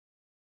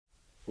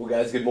Well,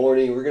 guys, good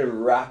morning. We're going to be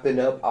wrapping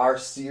up our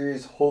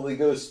series, Holy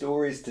Ghost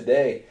Stories,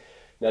 today.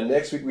 Now,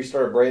 next week we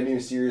start a brand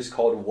new series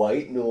called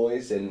White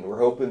Noise, and we're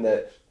hoping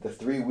that the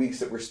 3 weeks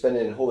that we're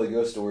spending in Holy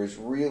Ghost Stories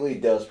really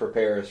does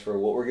prepare us for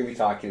what we're going to be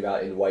talking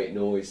about in White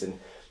Noise. And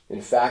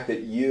in fact,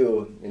 that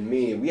you and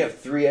me, we have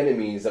three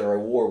enemies that are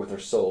at war with our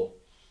soul.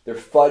 They're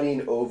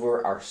fighting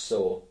over our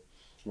soul.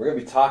 We're going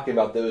to be talking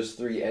about those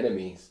three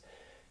enemies.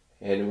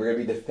 And we're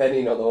going to be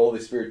depending on the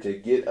Holy Spirit to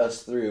get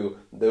us through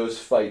those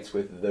fights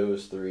with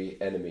those three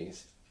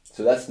enemies.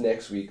 So that's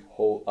next week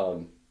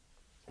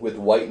with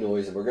White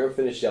Noise. And we're going to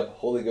finish up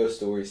Holy Ghost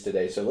Stories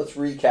today. So let's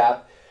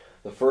recap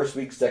the first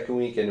week, second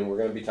week, and we're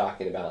going to be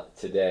talking about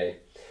today.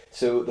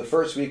 So the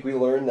first week we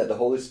learned that the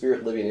Holy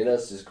Spirit living in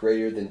us is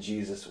greater than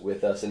Jesus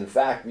with us. And in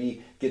fact,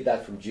 we get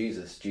that from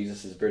Jesus.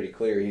 Jesus is pretty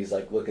clear. He's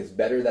like, look, it's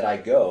better that I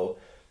go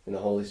and the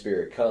Holy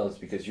Spirit comes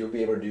because you'll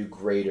be able to do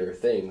greater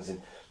things.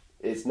 And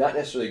it's not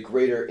necessarily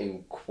greater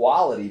in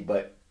quality,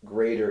 but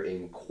greater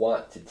in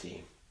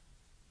quantity.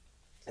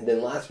 And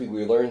then last week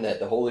we learned that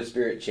the Holy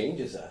Spirit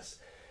changes us.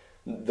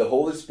 The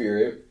Holy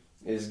Spirit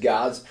is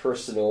God's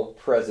personal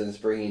presence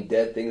bringing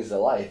dead things to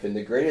life. And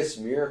the greatest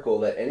miracle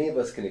that any of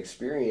us can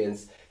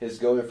experience is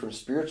going from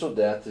spiritual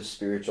death to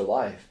spiritual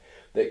life.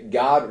 That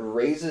God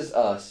raises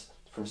us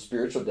from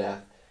spiritual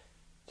death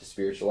to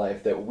spiritual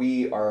life. That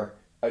we are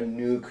a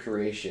new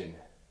creation.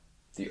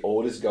 The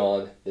old is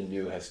gone, the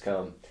new has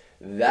come.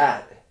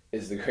 That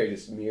is the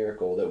greatest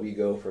miracle, that we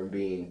go from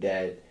being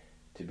dead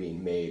to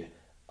being made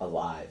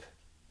alive.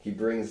 He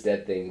brings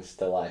dead things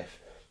to life.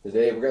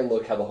 Today we're going to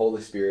look how the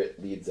Holy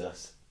Spirit leads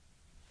us.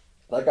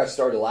 Like I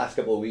started the last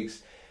couple of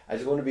weeks, I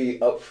just want to be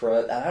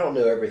upfront. I don't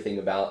know everything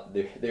about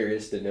there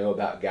is to know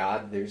about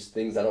God. There's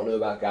things I don't know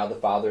about God the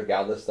Father,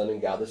 God the Son,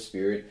 and God the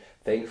Spirit.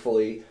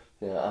 Thankfully,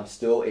 I'm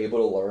still able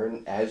to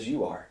learn as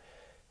you are.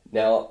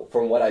 Now,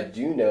 from what I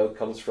do know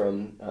comes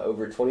from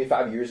over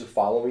 25 years of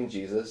following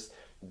Jesus,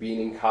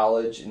 being in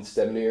college and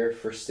seminary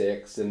for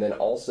 6, and then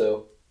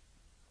also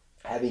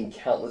having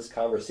countless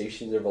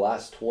conversations over the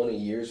last 20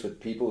 years with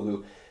people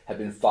who have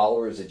been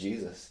followers of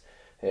Jesus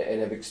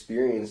and have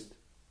experienced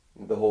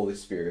the Holy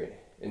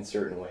Spirit in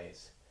certain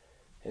ways.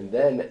 And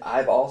then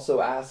I've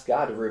also asked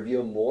God to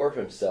reveal more of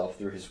himself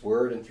through his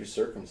word and through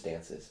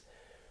circumstances.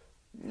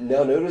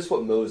 Now notice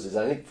what Moses,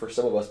 I think for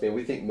some of us, man,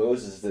 we think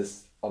Moses is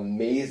this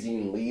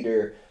amazing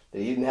leader, that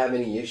he didn't have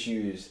any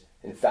issues.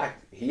 In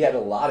fact, he had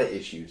a lot of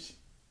issues.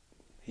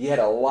 He had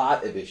a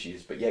lot of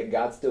issues, but yet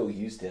God still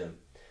used him.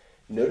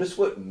 Notice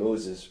what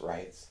Moses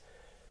writes.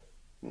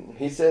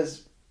 He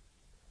says,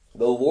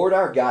 the Lord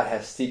our God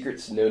has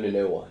secrets known to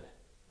no one.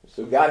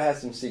 So God has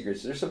some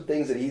secrets. There's some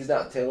things that he's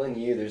not telling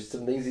you. There's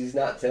some things he's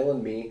not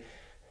telling me.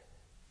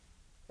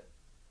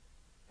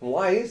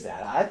 Why is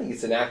that? I think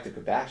it's an act of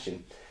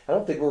compassion. I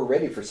don't think we're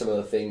ready for some of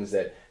the things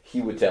that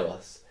he would tell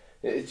us.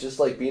 It's just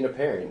like being a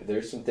parent.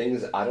 There's some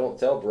things I don't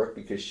tell Brooke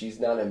because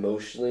she's not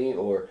emotionally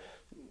or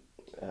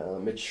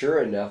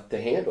mature enough to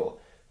handle.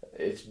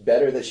 It's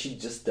better that she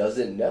just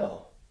doesn't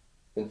know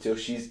until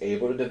she's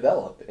able to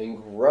develop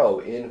and grow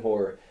in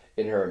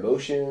her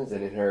emotions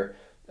and in her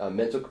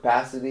mental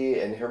capacity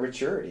and her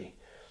maturity.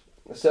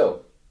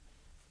 So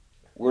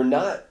we're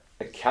not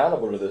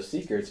accountable to those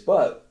secrets,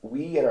 but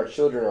we and our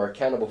children are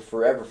accountable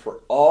forever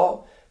for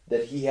all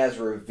that he has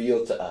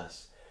revealed to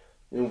us.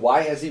 And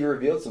why has he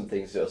revealed some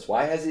things to us?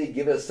 Why has he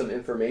given us some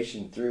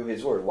information through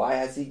his word? Why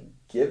has he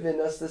given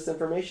us this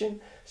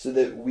information? So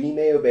that we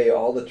may obey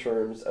all the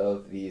terms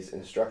of these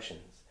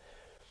instructions.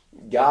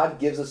 God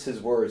gives us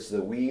his word so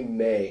that we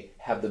may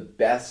have the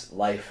best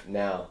life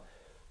now.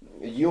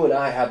 You and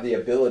I have the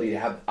ability to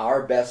have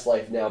our best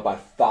life now by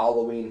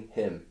following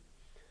him.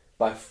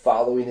 By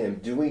following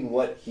him, doing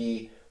what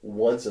he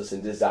wants us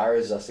and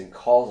desires us and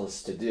calls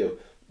us to do.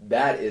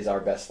 That is our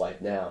best life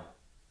now.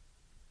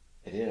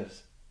 It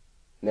is.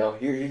 Now,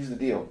 here's the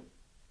deal.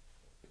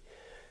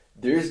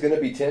 There's going to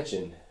be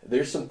tension.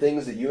 There's some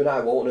things that you and I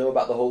won't know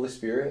about the Holy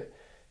Spirit,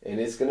 and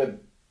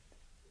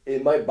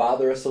it might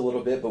bother us a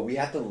little bit, but we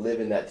have to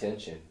live in that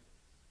tension.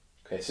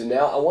 Okay, so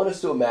now I want us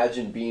to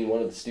imagine being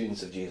one of the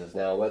students of Jesus.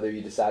 Now, whether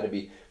you decide to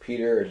be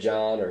Peter or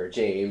John or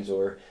James,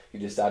 or you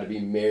decide to be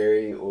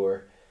Mary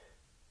or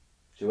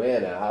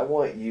Joanna, I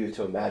want you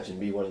to imagine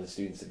being one of the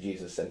students of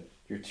Jesus. And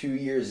you're 2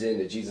 years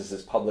into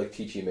Jesus' public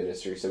teaching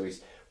ministry, so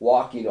he's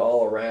walking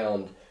all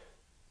around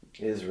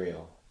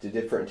Israel to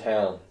different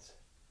towns.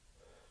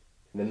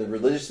 And then the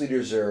religious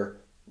leaders are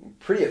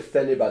pretty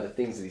offended by the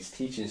things that he's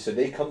teaching, so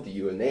they come to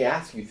you and they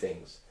ask you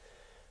things.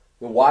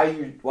 Why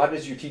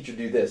does your teacher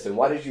do this? And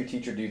why does your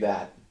teacher do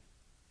that?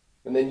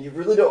 And then you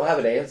really don't have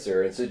an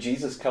answer. And so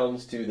Jesus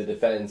comes to the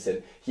defense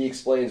and he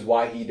explains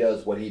why he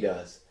does what he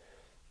does.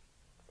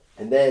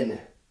 And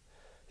then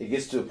it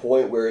gets to a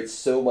point where it's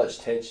so much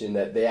tension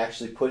that they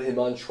actually put him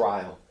on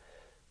trial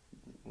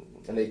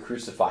and they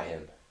crucify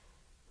him.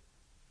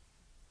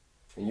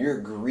 And you're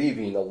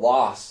grieving the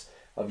loss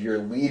of your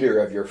leader,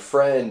 of your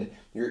friend.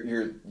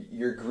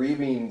 You're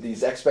grieving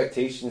these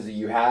expectations that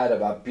you had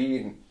about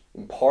being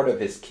part of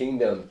his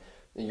kingdom.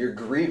 And you're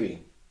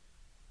grieving.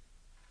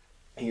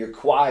 and you're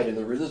quiet, and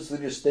the religious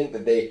leaders think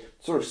that they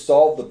sort of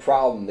solved the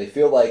problem. They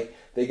feel like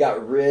they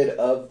got rid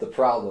of the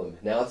problem.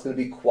 Now it's going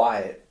to be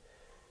quiet.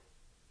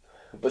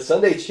 But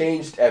Sunday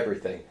changed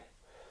everything.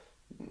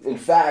 In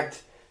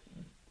fact,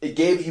 it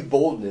gave you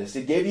boldness.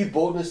 It gave you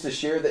boldness to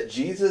share that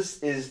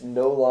Jesus is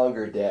no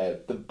longer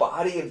dead. The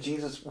body of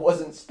Jesus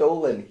wasn't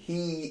stolen.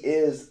 He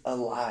is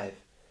alive.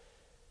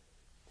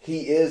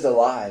 He is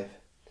alive.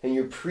 And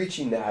you're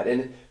preaching that.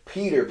 And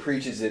Peter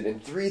preaches it.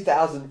 And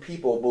 3,000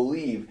 people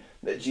believe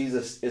that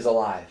Jesus is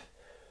alive.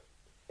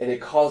 And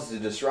it caused a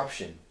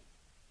disruption.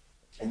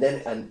 And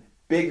then a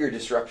bigger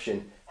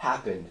disruption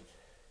happened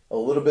a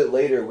little bit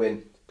later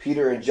when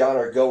Peter and John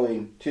are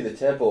going to the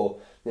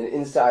temple. And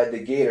inside the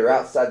gate or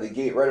outside the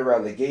gate, right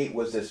around the gate,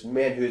 was this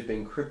man who has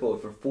been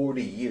crippled for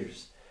 40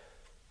 years.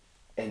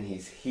 And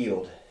he's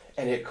healed.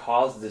 And it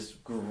caused this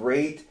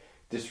great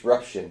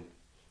disruption.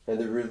 And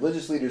the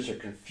religious leaders are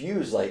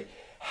confused, like,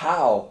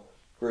 how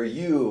were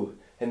you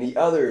and the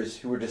others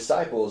who were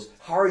disciples,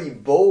 how are you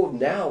bold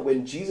now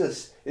when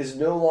Jesus is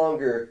no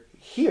longer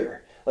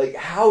here? Like,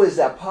 how is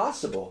that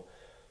possible?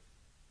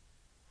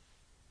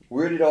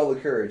 Where did all the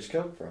courage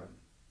come from?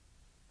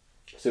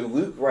 So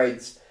Luke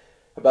writes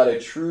about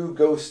a true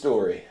ghost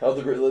story of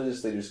the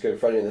religious leaders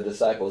confronting the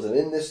disciples. And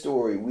in this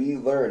story, we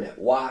learn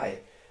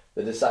why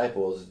the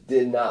disciples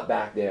did not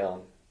back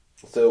down.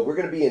 So we're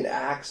going to be in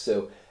Acts.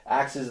 So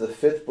Acts is the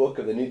 5th book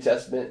of the New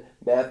Testament.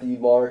 Matthew,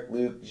 Mark,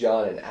 Luke,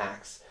 John, and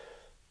Acts.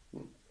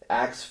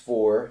 Acts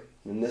 4,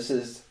 and this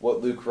is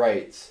what Luke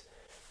writes.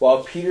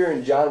 While Peter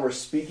and John were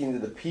speaking to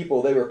the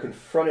people, they were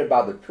confronted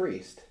by the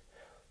priest,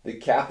 the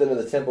captain of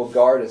the temple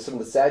guard, and some of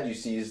the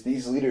Sadducees.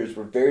 These leaders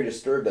were very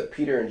disturbed that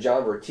Peter and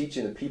John were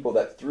teaching the people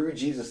that through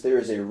Jesus there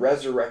is a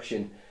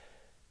resurrection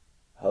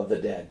of the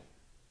dead.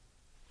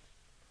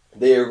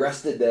 They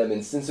arrested them,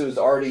 and since it was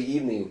already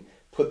evening,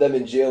 put them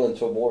in jail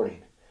until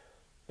morning.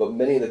 But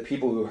many of the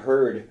people who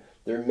heard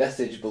their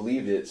message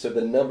believed it, so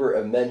the number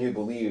of men who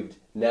believed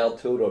now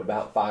totaled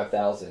about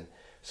 5,000.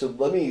 So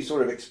let me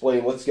sort of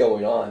explain what's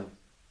going on.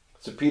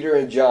 So Peter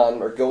and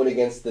John are going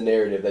against the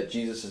narrative that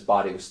Jesus'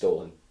 body was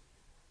stolen.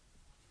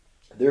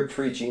 They're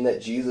preaching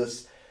that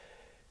Jesus,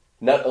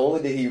 not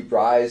only did he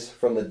rise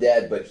from the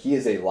dead, but he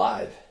is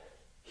alive.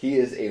 He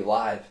is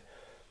alive.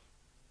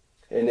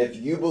 And if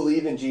you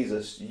believe in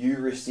Jesus, you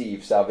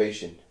receive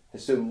salvation.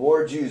 And so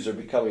more Jews are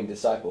becoming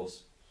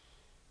disciples.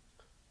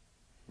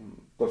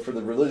 But for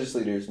the religious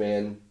leaders,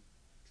 man,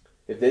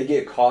 if they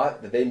get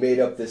caught that they made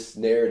up this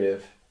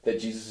narrative that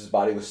Jesus'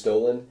 body was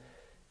stolen,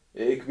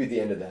 it could be the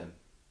end of them.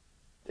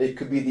 It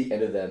could be the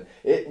end of them.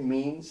 It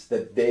means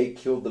that they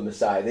killed the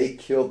Messiah. They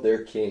killed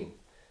their king.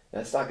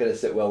 That's not going to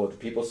sit well with the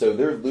people. So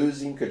they're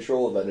losing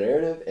control of the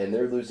narrative, and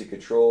they're losing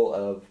control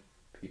of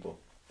people.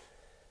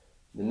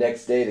 The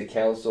next day, the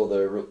council,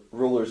 the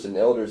rulers and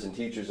elders and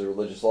teachers of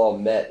religious law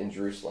met in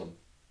Jerusalem.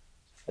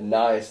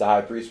 Ananias, the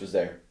high priest, was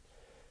there,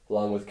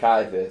 along with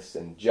Caiaphas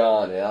and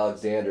John and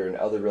Alexander and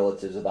other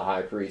relatives of the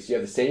high priest. You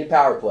have the same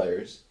power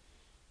players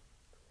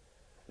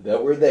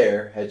that were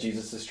there at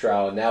Jesus'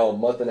 trial, and now a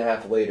month and a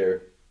half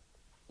later,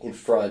 in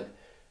front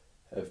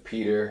of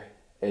Peter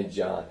and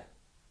John.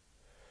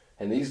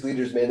 And these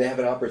leaders, man, they have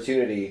an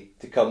opportunity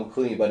to come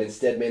clean, but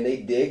instead, man, they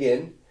dig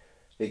in.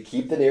 They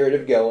keep the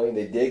narrative going.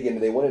 They dig in.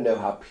 And they want to know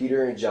how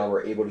Peter and John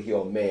were able to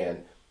heal a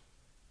man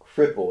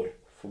crippled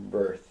from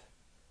birth.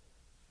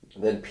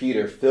 And then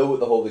Peter, filled with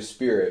the Holy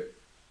Spirit.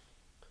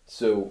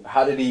 So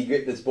how did he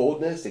get this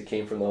boldness? It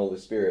came from the Holy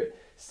Spirit.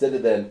 Said to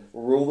them,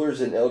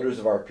 rulers and elders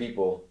of our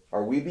people,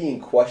 are we being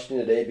questioned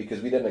today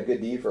because we done a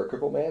good deed for a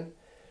crippled man?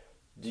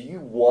 Do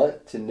you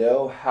want to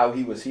know how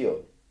he was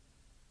healed?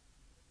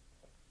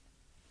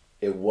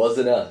 It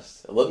wasn't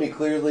us. Let me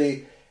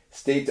clearly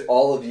state to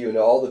all of you and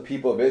to all the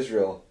people of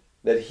Israel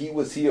that he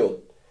was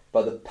healed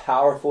by the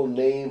powerful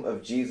name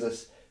of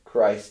Jesus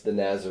Christ the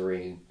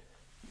Nazarene.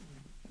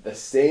 The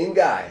same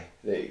guy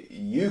that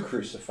you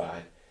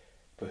crucified,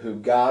 but who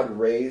God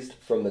raised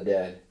from the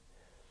dead.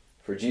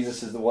 For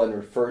Jesus is the one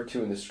referred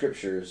to in the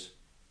scriptures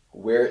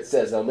where it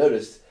says, now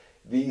notice,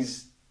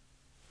 these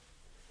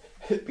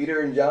Peter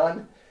and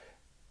John,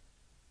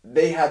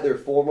 they had their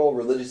formal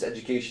religious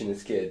education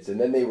as kids, and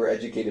then they were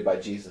educated by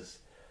Jesus.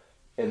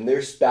 And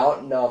they're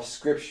spouting off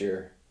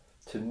scripture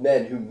to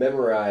men who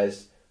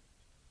memorized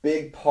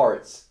big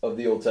parts of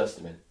the Old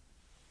Testament.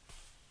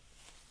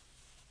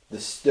 The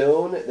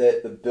stone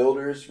that the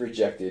builders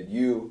rejected,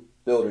 you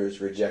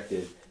builders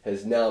rejected,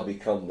 has now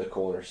become the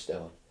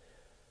cornerstone.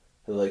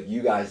 They're like,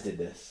 you guys did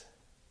this.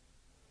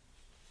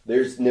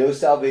 There's no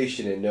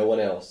salvation in no one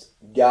else.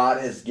 God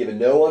has given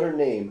no other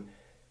name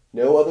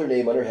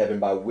under heaven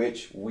by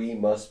which we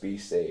must be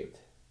saved.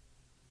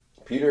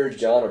 Peter and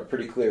John are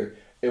pretty clear.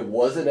 It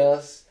wasn't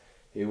us.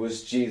 It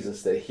was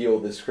Jesus that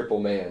healed this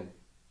crippled man.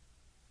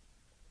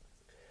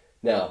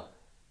 Now,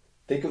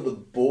 think of the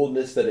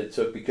boldness that it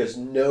took, because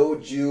no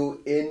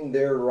Jew in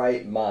their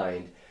right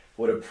mind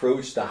would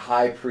approach the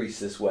high priest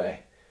this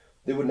way.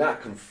 They would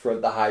not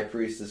confront the high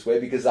priest this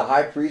way, because the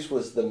high priest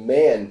was the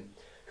man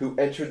who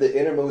entered the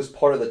innermost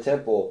part of the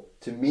temple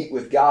to meet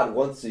with God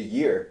once a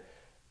year.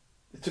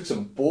 It took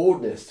some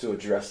boldness to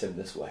address him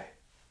this way.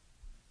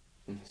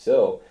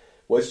 So,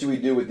 what should we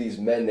do with these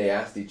men? They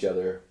asked each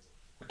other.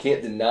 We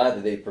can't deny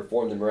that they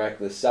performed a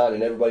miraculous sign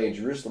and everybody in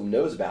Jerusalem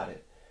knows about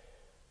it.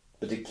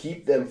 But to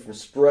keep them from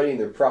spreading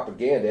their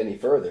propaganda any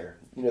further,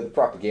 the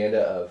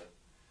propaganda of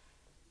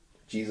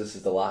Jesus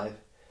is alive,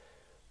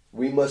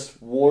 we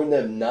must warn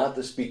them not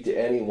to speak to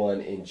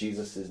anyone in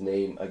Jesus'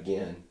 name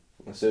again.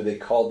 And so they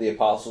called the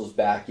apostles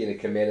back in and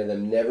commanded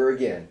them never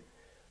again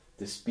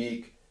to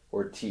speak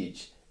or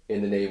teach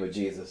in the name of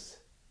Jesus.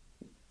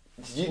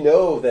 Did you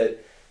know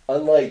that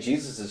unlike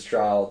Jesus'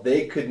 trial,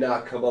 they could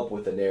not come up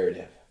with a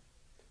narrative?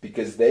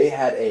 Because they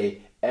had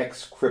a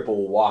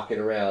ex-cripple walking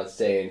around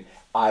saying,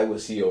 I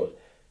was healed.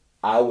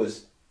 I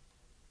was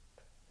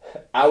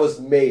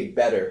made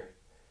better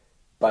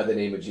by the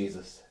name of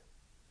Jesus.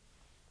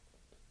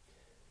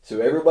 So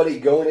everybody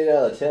going in and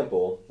out of the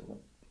temple,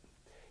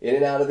 in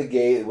and out of the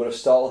gate, would have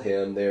saw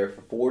him there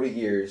for 40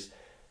 years.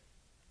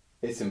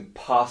 It's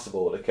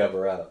impossible to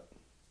cover up.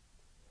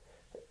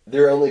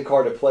 Their only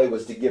card to play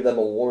was to give them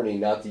a warning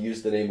not to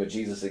use the name of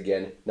Jesus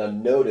again. Now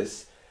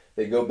notice,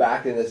 they go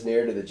back in this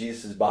narrative that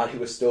Jesus' body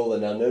was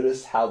stolen. Now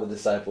notice how the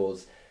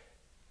disciples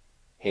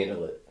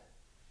handle it.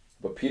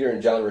 But Peter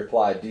and John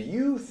replied, do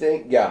you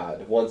think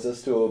God wants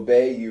us to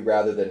obey you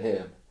rather than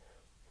him?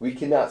 We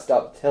cannot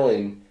stop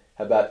telling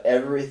about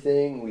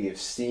everything we have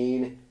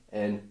seen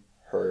and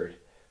heard.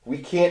 We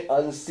can't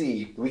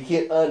unsee, we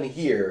can't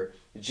unhear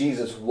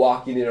Jesus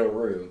walking in a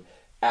room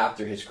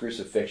after his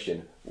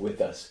crucifixion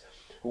with us.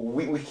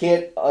 We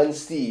can't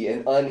unsee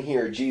and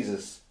unhear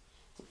Jesus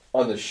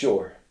on the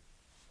shore.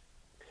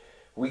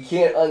 We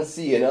can't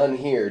unsee and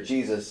unhear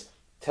Jesus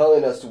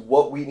telling us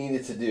what we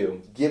needed to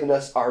do, giving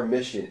us our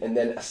mission, and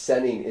then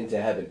ascending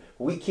into heaven.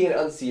 We can't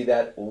unsee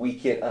that. We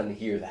can't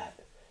unhear that.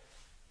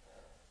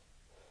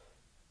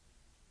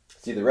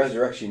 See, the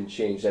resurrection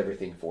changed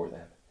everything for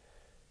them.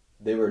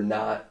 They were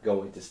not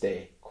going to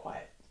stay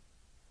quiet.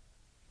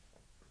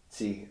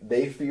 See,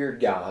 they feared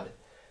God,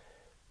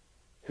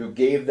 who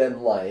gave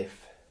them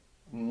life,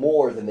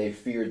 more than they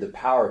feared the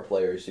power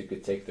players who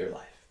could take their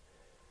life.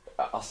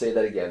 I'll say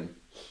that again.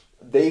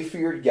 They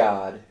feared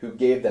God, who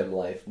gave them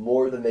life,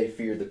 more than they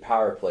feared the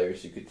power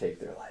players who could take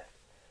their life.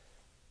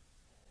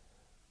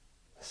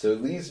 So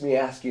it leaves me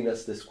asking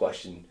us this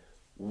question.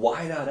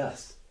 Why not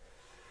us?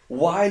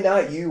 Why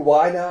not you?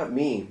 Why not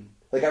me?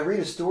 Like, I read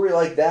a story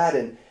like that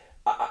and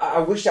I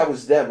wish I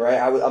was them, right?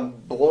 I'm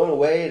blown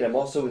away and I'm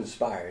also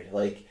inspired.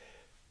 Like,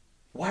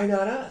 why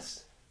not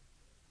us?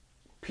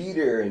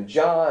 Peter and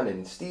John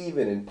and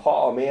Stephen and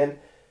Paul, man,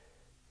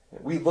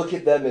 we look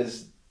at them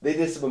as they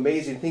did some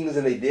amazing things,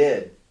 and they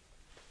did.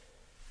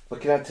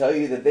 But can I tell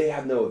you that they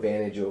have no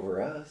advantage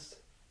over us?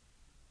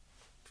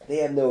 They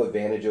have no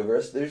advantage over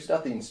us. There's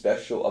nothing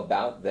special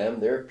about them.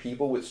 They're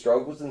people with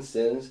struggles and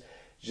sins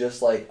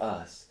just like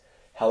us.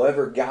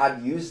 However,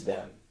 God used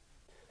them.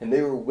 And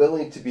they were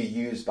willing to be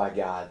used by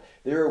God.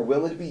 They were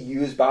willing to be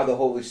used by the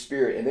Holy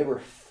Spirit. And they were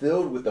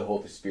filled with the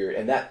Holy Spirit.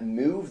 And that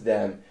moved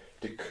them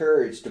to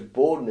courage, to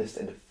boldness,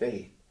 and to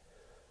faith.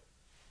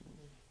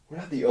 We're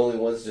not the only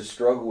ones to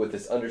struggle with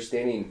this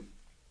understanding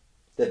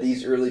that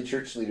these early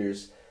church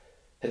leaders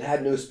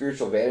had no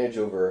spiritual advantage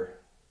over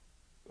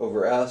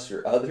us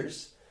or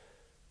others.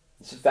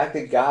 It's the fact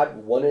that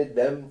God wanted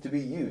them to be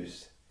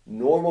used.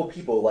 Normal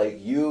people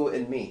like you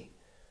and me.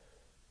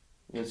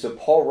 And so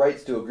Paul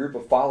writes to a group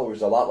of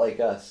followers a lot like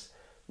us.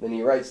 And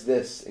he writes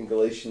this in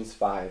Galatians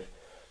 5.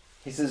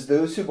 He says,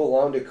 those who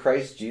belong to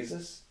Christ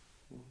Jesus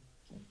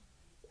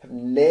have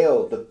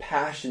nailed the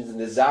passions and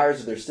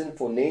desires of their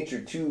sinful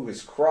nature to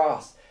his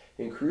cross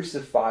and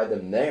crucified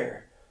them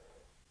there.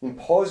 And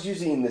Paul's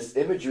using this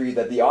imagery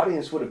that the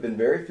audience would have been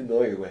very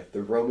familiar with,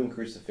 the Roman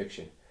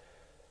crucifixion.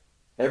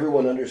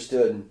 Everyone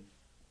understood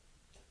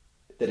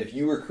that if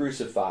you were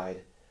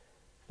crucified,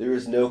 there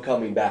is no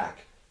coming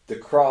back. The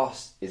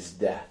cross is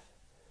death.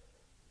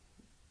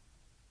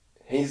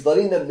 And he's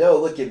letting them know,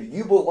 look, if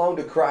you belong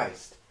to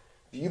Christ,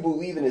 if you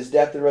believe in his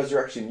death and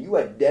resurrection, you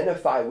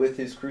identify with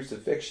his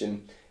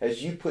crucifixion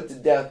as you put to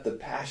death the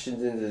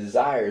passions and the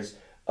desires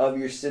of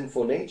your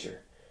sinful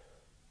nature.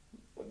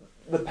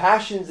 The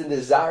passions and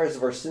desires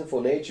of our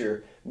sinful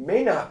nature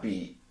may not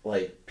be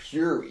like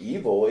pure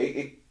evil.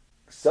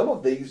 Some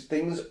of these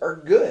things are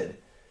good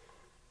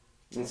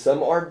and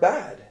some are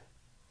bad.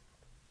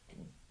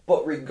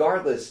 But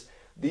regardless,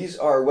 these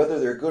are, whether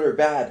they're good or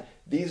bad,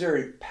 these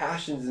are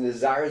passions and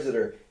desires that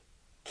are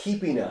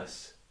keeping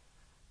us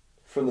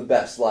from the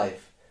best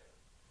life,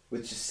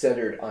 which is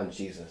centered on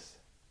Jesus.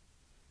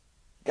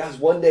 Guys,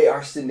 one day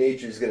our sin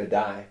nature is going to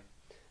die,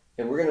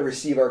 and we're going to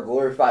receive our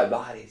glorified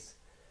bodies.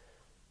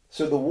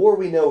 So the war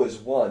we know is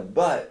won,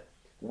 but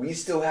we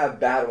still have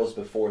battles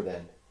before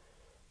then.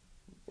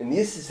 And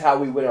this is how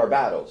we win our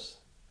battles.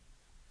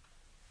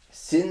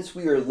 Since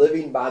we are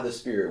living by the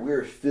Spirit, we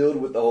are filled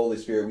with the Holy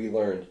Spirit, we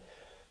learned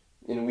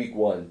in week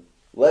 1.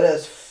 Let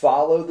us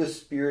follow the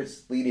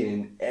Spirit's leading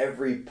in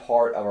every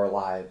part of our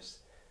lives.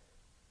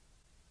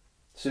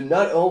 So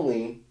not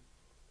only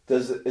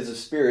is the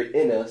Spirit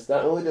in us,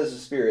 not only does the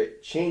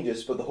Spirit change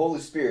us, but the Holy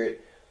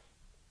Spirit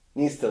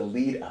needs to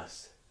lead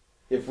us.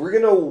 If we're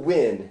going to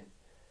win,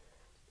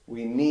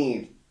 we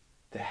need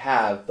to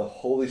have the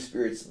Holy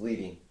Spirit's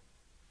leading.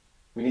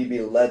 We need to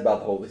be led by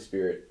the Holy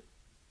Spirit.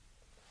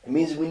 It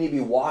means we need to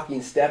be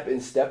walking step in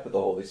step with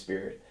the Holy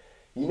Spirit.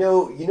 You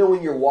know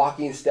when you're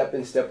walking step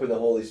in step with the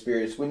Holy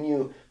Spirit, it's when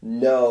you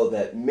know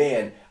that,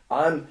 man,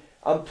 I'm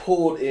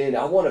pulled in.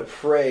 I want to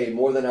pray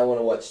more than I want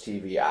to watch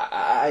TV.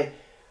 I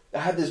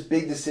have this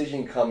big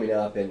decision coming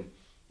up, and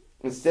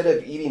instead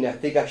of eating, I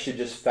think I should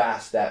just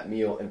fast that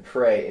meal and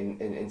pray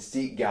and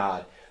seek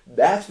God.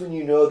 That's when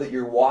you know that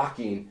you're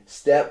walking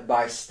step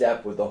by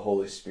step with the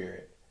Holy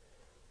Spirit.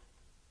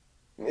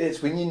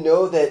 It's when you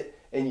know that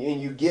and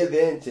you give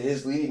in to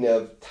his leading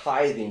of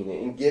tithing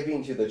and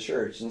giving to the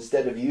church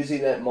instead of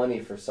using that money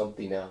for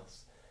something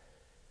else.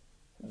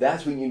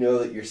 That's when you know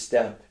that you're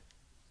step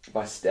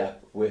by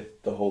step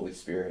with the Holy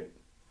Spirit.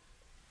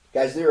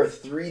 Guys, there are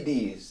 3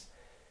 D's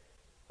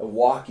of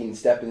walking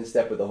step in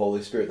step with the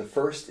Holy Spirit. The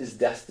first is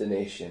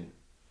destination.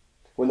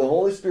 When the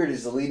Holy Spirit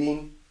is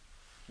leading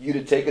you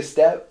to take a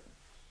step,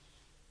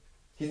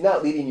 he's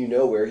not leading you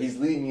nowhere. He's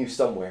leading you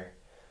somewhere.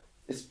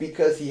 It's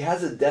because he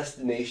has a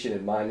destination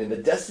in mind. And the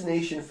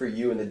destination for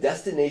you and the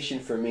destination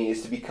for me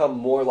is to become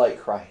more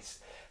like Christ.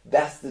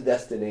 That's the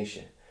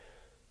destination.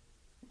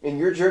 And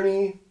your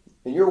journey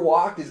and your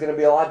walk is going to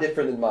be a lot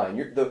different than mine.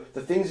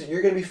 The things that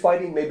you're going to be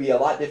fighting may be a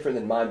lot different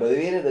than mine. But at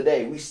the end of the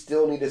day, we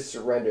still need to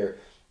surrender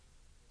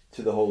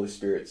to the Holy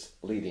Spirit's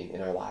leading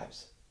in our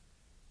lives.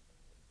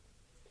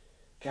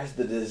 Guys,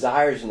 the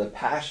desires and the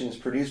passions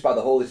produced by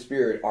the Holy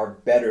Spirit are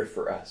better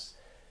for us.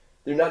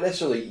 They're not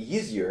necessarily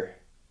easier,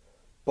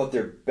 but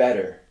they're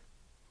better.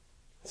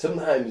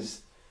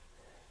 Sometimes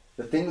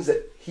the things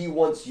that he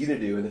wants you to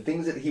do and the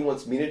things that he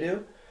wants me to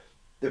do,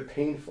 they're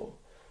painful.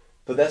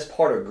 But that's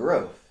part of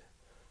growth.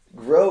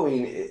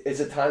 Growing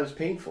is at times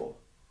painful.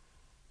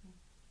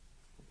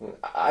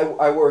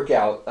 I work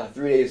out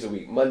 3 days a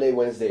week, Monday,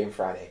 Wednesday, and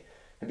Friday.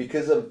 And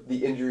because of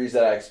the injuries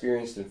that I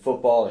experienced in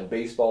football and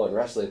baseball and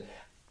wrestling,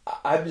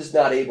 I'm just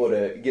not able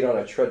to get on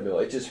a treadmill.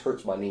 It just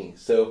hurts my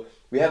knees. So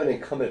we have an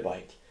incumbent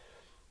bike.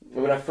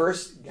 And when I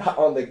first got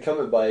on the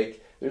incumbent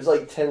bike, there's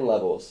like 10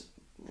 levels.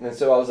 And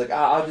so I was like,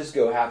 I'll just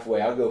go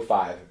halfway. I'll go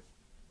 5.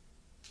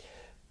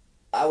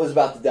 I was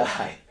about to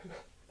die.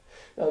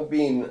 I'm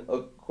being,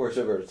 of course,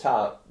 over the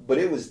top, but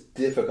it was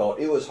difficult.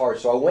 It was hard.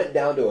 So I went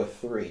down to a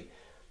 3.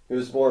 It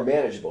was more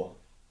manageable.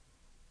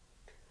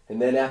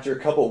 And then after a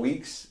couple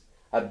weeks,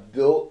 I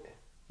built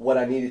what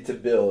I needed to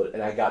build,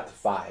 and I got to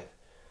 5.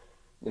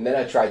 And then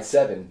I tried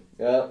 7.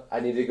 I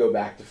needed to go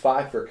back to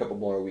 5 for a couple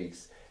more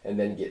weeks, and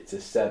then get to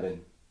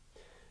 7.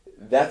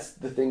 That's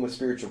the thing with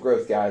spiritual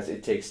growth, guys.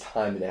 It takes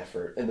time and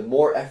effort. And the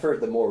more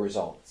effort, the more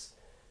results.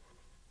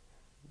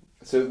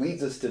 So it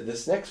leads us to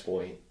this next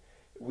point.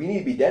 We need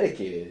to be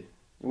dedicated.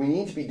 We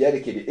need to be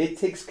dedicated. It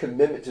takes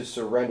commitment to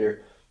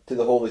surrender to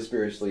the Holy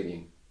Spirit's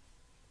leading.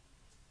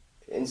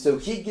 And so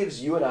he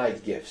gives you and I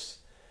gifts.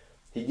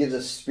 He gives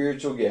us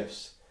spiritual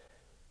gifts.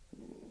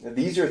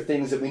 These are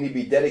things that we need to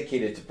be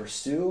dedicated to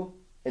pursue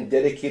and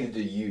dedicated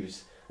to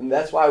use. And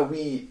that's why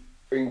we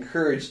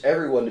encourage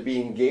everyone to be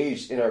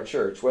engaged in our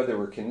church, whether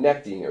we're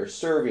connecting or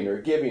serving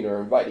or giving or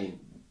inviting.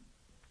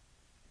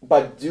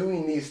 By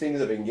doing these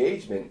things of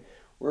engagement,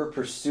 we're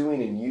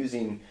pursuing and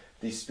using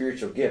these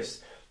spiritual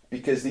gifts,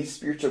 because these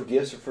spiritual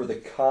gifts are for the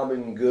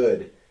common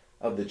good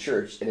of the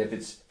church. And if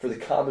it's for the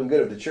common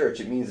good of the church,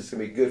 it means it's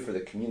going to be good for the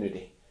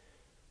community.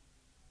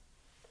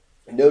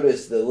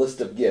 Notice the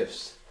list of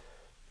gifts: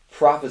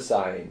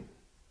 prophesying,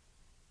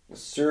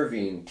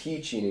 serving,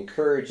 teaching,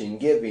 encouraging,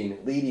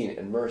 giving, leading,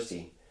 and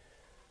mercy.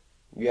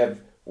 You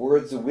have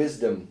words of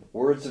wisdom,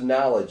 words of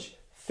knowledge,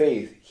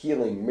 faith,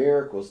 healing,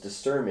 miracles,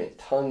 discernment,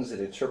 tongues,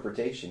 and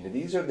interpretation. And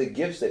these are the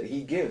gifts that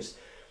he gives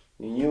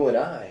you and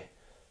I.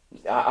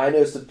 I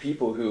know some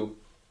people who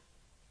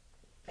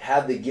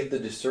have the gift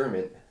of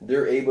discernment.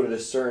 They're able to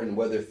discern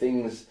whether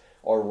things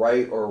are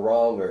right or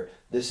wrong, or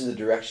this is the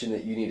direction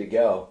that you need to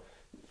go.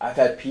 I've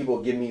had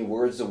people give me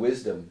words of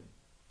wisdom.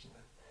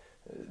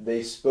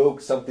 They spoke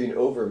something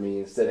over me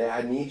and said, "Hey,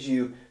 I need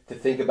you to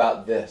think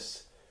about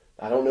this.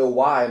 I don't know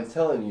why I'm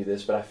telling you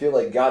this, but I feel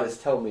like God is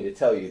telling me to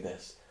tell you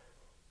this."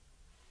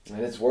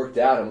 And it's worked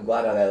out. I'm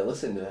glad I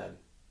listened to them.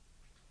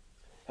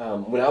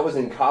 When I was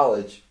in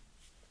college,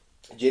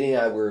 Jenny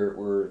and I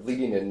were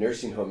leading a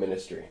nursing home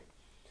ministry.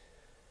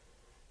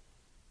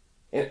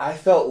 And I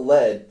felt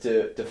led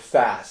to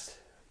fast.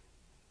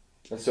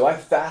 And so I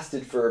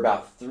fasted for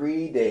about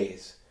 3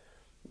 days.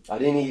 I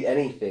didn't eat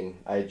anything.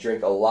 I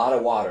drank a lot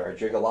of water. I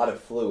drank a lot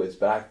of fluids,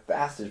 but I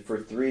fasted for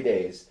 3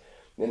 days.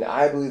 And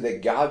I believe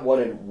that God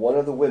wanted one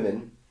of the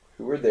women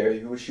who were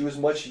there, she was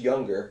much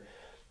younger,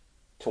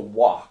 to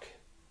walk.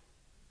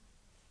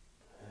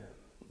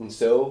 And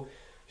so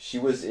she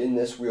was in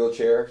this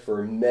wheelchair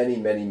for many,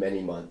 many,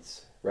 many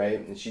months, right?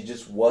 And she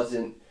just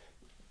wasn't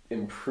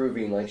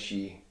improving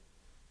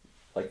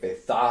like they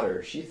thought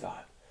or she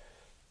thought.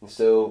 And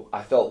so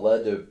I felt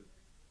led to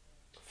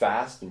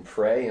fast and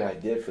pray, and I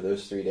did for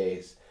those 3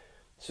 days.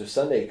 So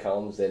Sunday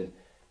comes, and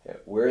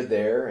We're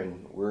there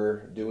and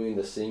we're doing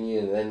the singing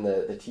and then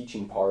the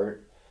teaching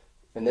part.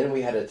 And then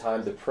we had a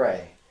time to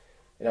pray.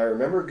 And I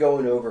remember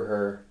going over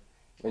her,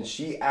 and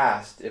she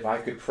asked if I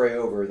could pray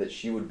over her that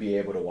she would be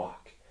able to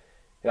walk.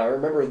 And I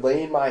remember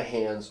laying my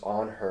hands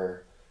on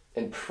her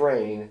and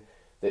praying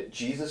that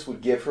Jesus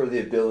would give her the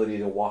ability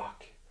to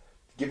walk,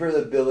 give her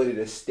the ability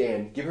to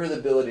stand, give her the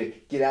ability to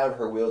get out of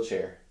her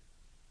wheelchair.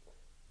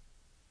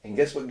 And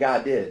guess what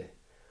God did?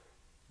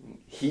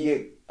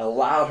 He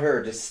allowed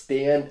her to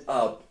stand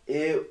up.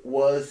 It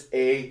was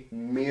a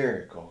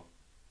miracle.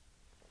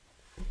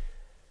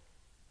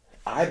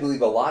 I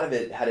believe a lot of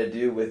it had to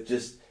do with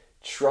just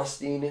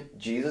trusting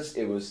Jesus.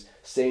 It was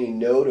saying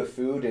no to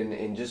food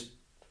and just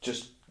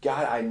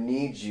God, I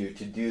need you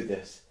to do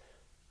this.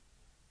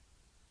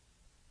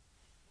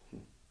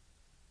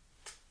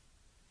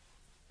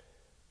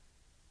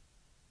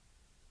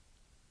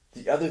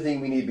 The other thing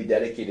we need to be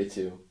dedicated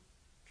to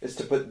is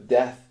to put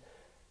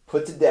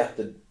to death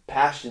the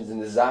passions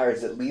and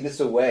desires that lead us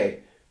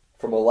away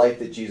from a life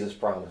that Jesus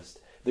promised.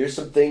 There's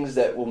some things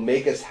that will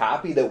make us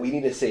happy that we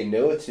need to say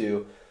no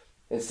to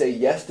and say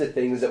yes to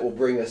things that will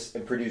bring us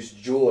and produce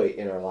joy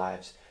in our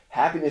lives.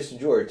 Happiness and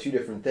joy are two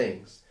different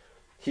things.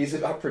 He's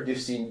about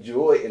producing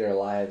joy in our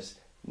lives,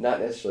 not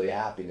necessarily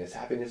happiness.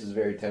 Happiness is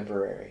very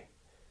temporary.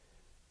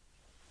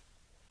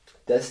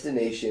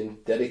 Destination,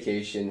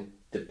 dedication,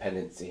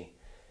 dependency.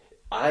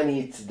 I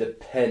need to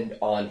depend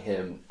on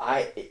him.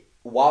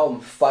 While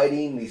I'm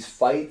fighting these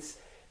fights,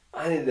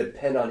 I need to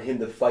depend on him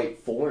to fight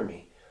for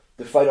me,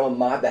 to fight on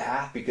my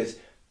behalf because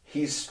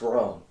he's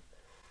strong.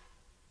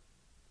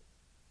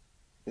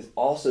 This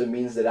also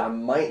means that I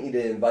might need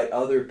to invite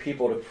other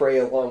people to pray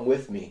along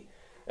with me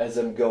as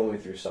I'm going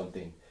through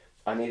something.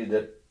 I needed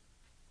to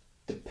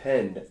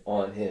depend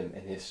on him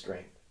and his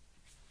strength.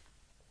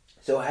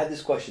 So I had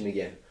this question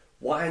again.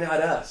 Why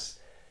not us?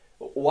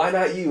 Why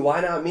not you?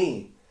 Why not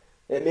me?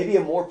 And maybe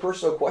a more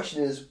personal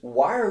question is,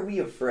 why are we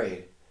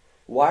afraid?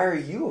 Why are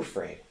you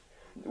afraid?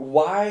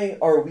 Why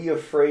are we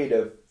afraid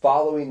of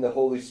following the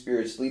Holy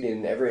Spirit's leading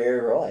in every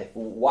area of our life?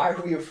 Why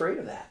are we afraid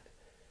of that?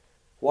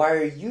 Why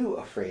are you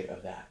afraid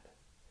of that?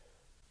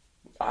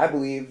 I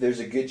believe there's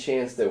a good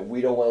chance that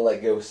we don't want to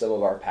let go of some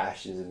of our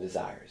passions and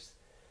desires.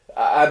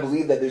 I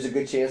believe that there's a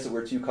good chance that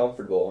we're too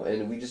comfortable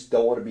and we just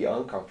don't want to be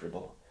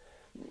uncomfortable.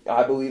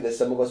 I believe that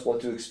some of us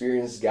want to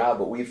experience God,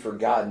 but we've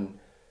gotten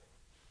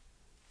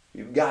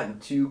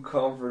too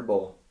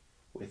comfortable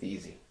with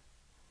easy.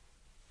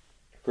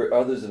 For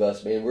others of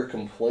us, man, we're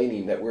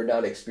complaining that we're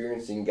not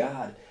experiencing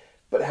God.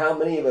 But how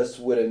many of us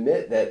would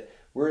admit that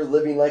we're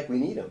living like we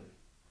need him?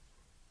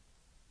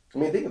 I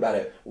mean, think about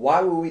it.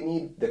 Why would we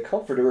need the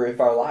comforter if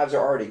our lives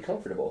are already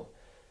comfortable?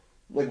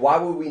 Like, why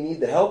would we need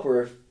the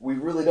helper if we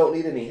really don't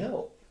need any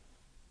help?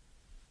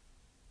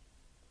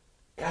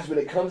 Guys, when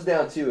it comes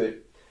down to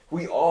it,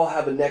 we all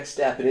have a next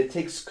step, and it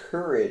takes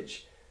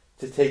courage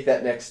to take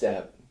that next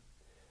step.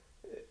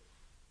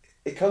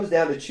 It comes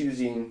down to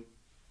choosing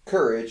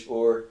courage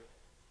or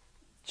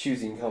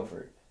choosing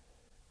comfort.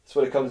 That's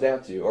what it comes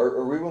down to.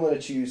 Are we willing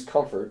to choose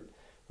comfort,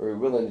 or are we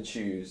willing to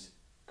choose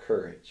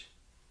courage?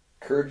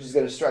 Courage is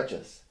going to stretch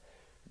us.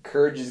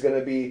 Courage is going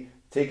to be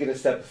taking a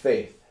step of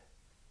faith.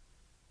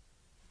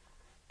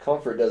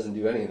 Comfort doesn't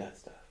do any of that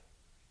stuff.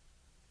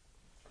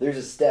 There's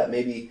a step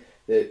maybe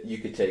that you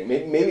could take.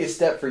 Maybe a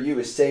step for you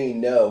is saying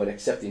no and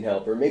accepting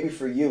help. Or maybe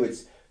for you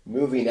it's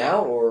moving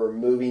out or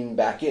moving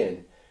back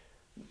in.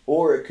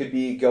 Or it could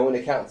be going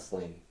to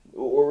counseling.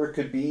 Or it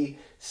could be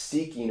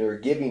seeking or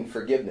giving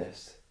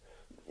forgiveness.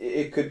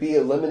 It could be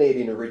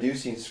eliminating or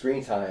reducing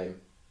screen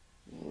time.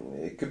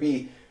 It could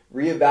be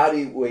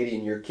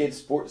reevaluating your kids'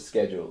 sports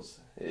schedules.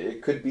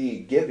 It could be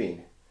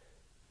giving.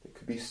 It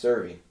could be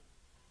serving.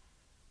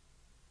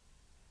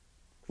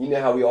 You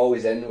know how we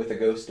always end with a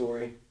ghost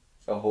story?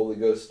 A Holy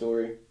Ghost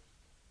story?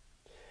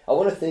 I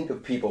want to think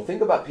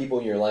about people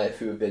in your life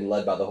who have been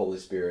led by the Holy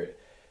Spirit.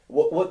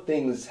 What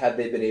things have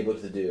they been able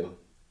to do?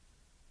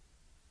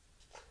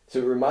 So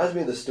it reminds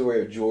me of the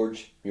story of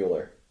George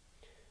Mueller.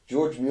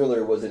 George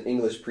Mueller was an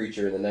English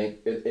preacher in the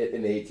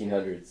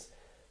 1800s,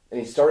 and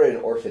he started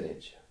an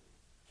orphanage.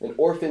 And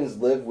orphans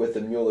lived with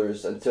the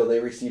Muellers until they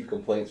received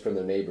complaints from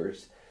their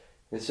neighbors.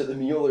 And so the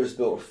Muellers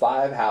built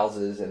 5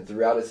 houses, and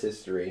throughout its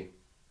history,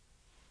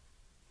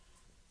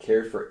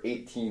 cared for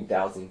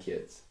 18,000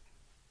 kids.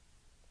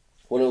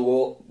 One of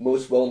the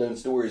most well-known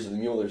stories of the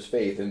Mueller's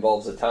faith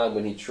involves a time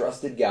when he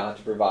trusted God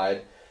to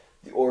provide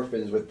the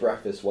orphans with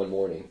breakfast one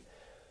morning.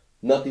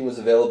 Nothing was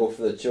available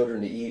for the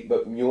children to eat,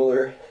 but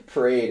Mueller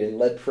prayed and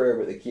led prayer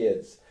with the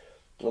kids.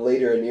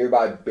 Later, a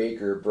nearby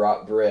baker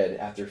brought bread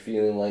after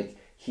feeling like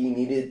he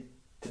needed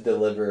to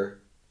deliver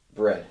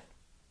bread.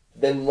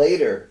 Then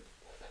later,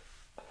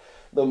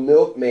 the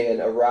milkman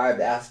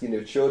arrived asking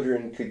if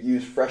children could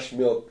use fresh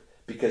milk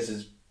because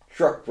his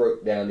truck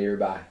broke down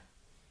nearby.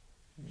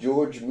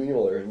 George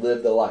Mueller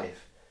lived a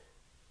life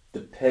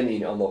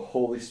depending on the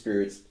Holy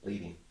Spirit's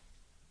leading.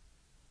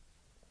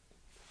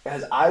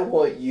 Guys, I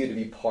want you to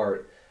be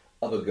part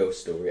of a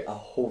ghost story, a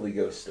Holy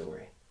Ghost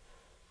story.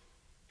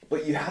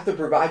 But you have to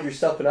provide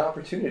yourself an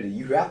opportunity.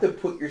 You have to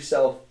put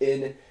yourself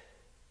in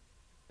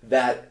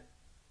that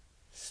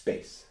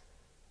space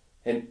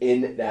and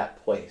in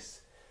that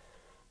place.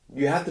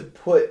 You have to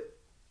put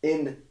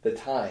in the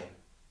time.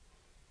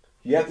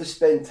 You have to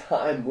spend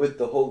time with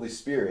the Holy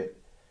Spirit.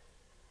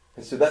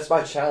 And so that's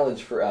my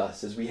challenge for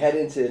us as we head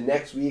into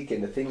next week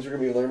and the things we're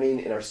going to be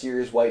learning in our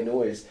series White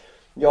Noise.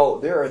 Y'all,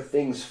 there are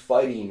things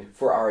fighting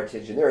for our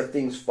attention. There are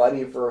things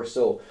fighting for our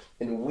soul.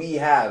 And we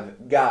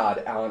have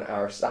God on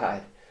our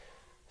side.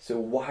 So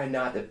why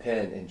not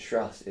depend and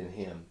trust in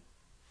Him?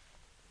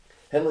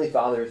 Heavenly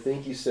Father,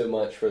 thank you so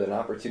much for the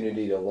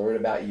opportunity to learn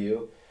about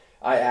you.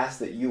 I ask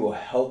that you will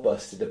help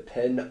us to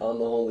depend on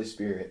the Holy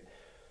Spirit.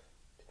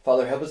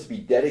 Father, help us to be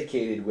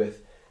dedicated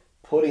with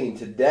putting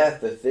to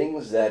death the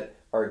things that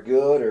are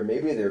good or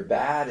maybe they're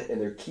bad and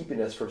they're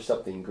keeping us from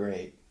something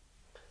great.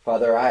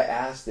 Father, I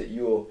ask that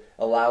you will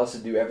allow us to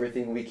do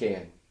everything we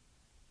can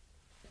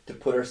to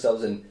put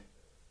ourselves in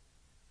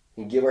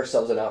and give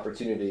ourselves an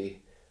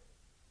opportunity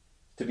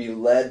to be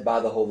led by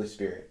the Holy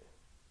Spirit.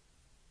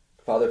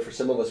 Father, for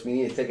some of us, we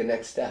need to take a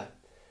next step.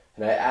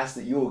 And I ask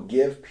that you will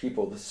give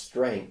people the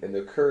strength and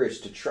the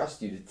courage to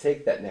trust you to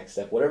take that next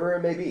step, whatever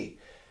it may be.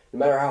 No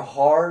matter how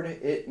hard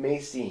it may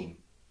seem,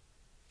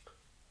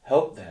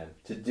 help them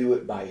to do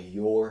it by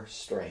your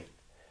strength.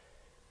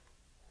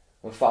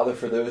 And Father,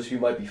 for those who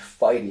might be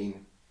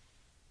fighting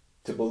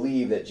to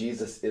believe that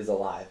Jesus is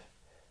alive,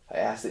 I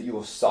ask that you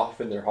will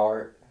soften their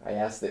heart. I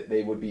ask that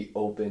they would be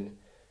open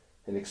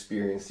and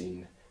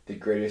experiencing the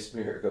greatest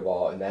miracle of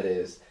all, and that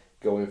is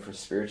going from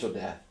spiritual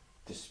death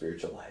to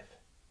spiritual life.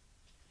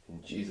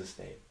 In Jesus'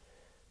 name,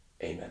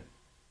 amen.